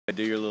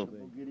Do your little thing.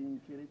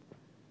 Bulgarian Carrot.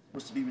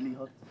 Supposed to be really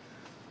hot.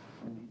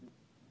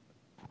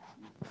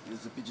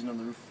 There's a pigeon on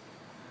the roof.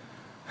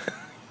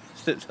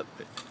 Sits up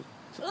there.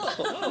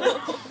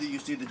 You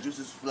see the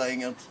juices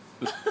flying out.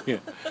 Yeah.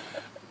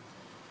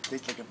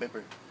 Tastes like a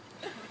pepper.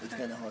 It's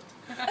kind of hot.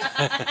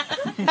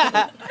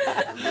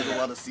 There's a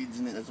lot of seeds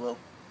in it as well.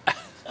 I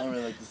don't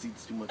really like the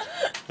seeds too much.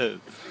 It's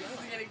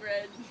getting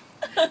red.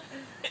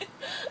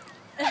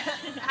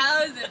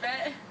 How is it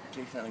red?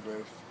 Tastes kind of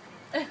gross.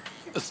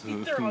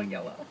 They're all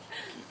yellow.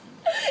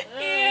 I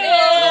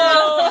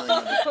don't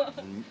like the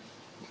feeling of it.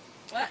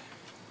 What?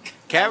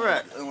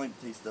 Carrot. I don't like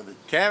the taste of it.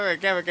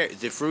 Carrot.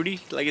 Is it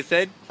fruity, like it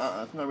said?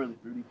 It's not really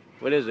fruity.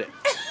 What is it?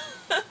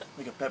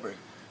 Like a pepper.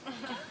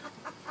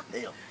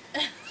 Ale.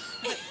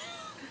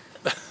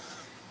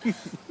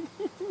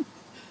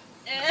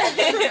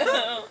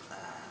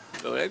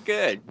 Oh, that's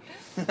good.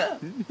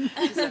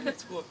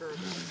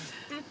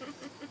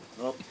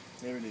 Well,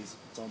 there it is.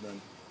 It's all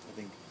done, I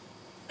think.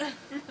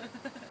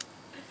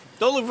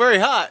 Don't look very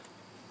hot.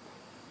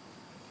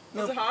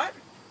 Was it hot?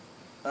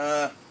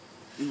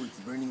 Ooh, it's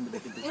burning the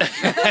back of the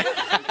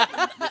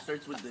It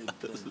starts with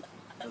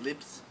the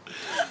lips.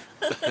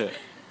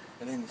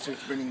 And then it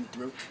starts burning the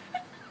throat.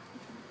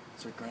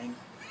 Start crying.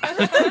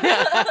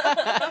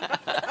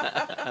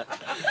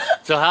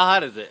 So how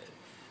hot is it?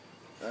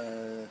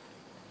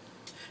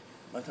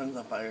 My tongue's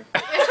on fire.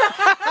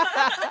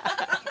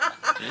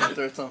 My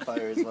throat's on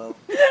fire as well.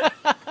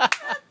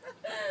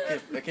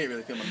 I can't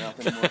really feel my mouth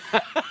anymore.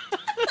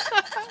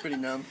 It's pretty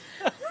numb.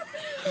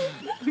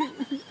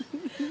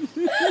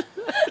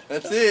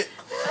 That's it.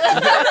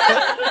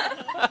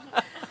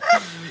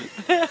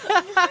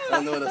 I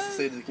don't know what else to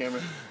say to the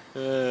camera.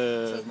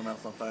 Besides my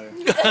mouth's on fire.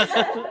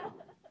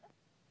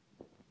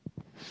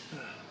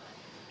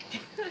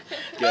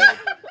 Okay.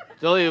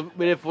 It's only a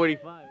minute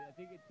 45. I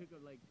think it took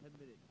him like 10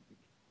 minutes.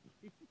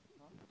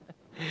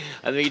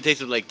 I think it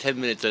takes him like 10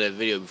 minutes of that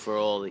video before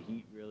all the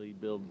heat really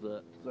builds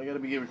up. So I gotta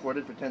be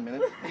recorded for 10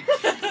 minutes?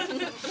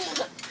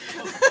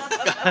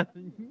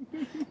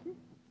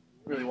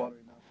 Really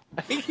watery now.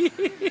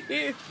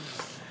 Is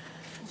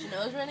your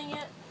nose running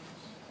yet?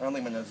 I don't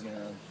think my nose is gonna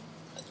run.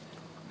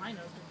 My nose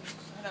is.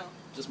 I know.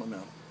 Just my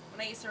mouth.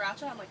 When I eat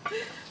sriracha, I'm like.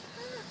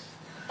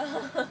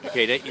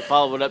 Okay, you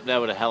follow it up now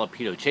with a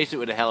jalapeno. Chase it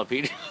with a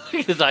jalapeno.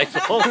 His eyes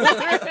fall.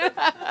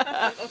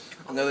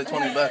 Another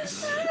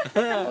 $20.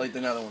 I'll eat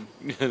another one.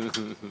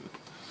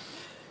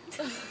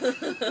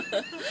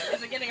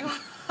 Is it getting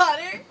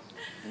hotter?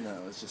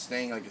 No, it's just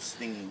staying like a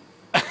stinging.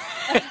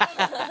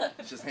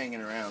 It's just hanging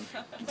around.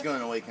 It's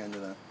going away kind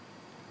of though.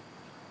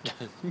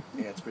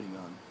 Yeah, it's pretty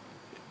gone.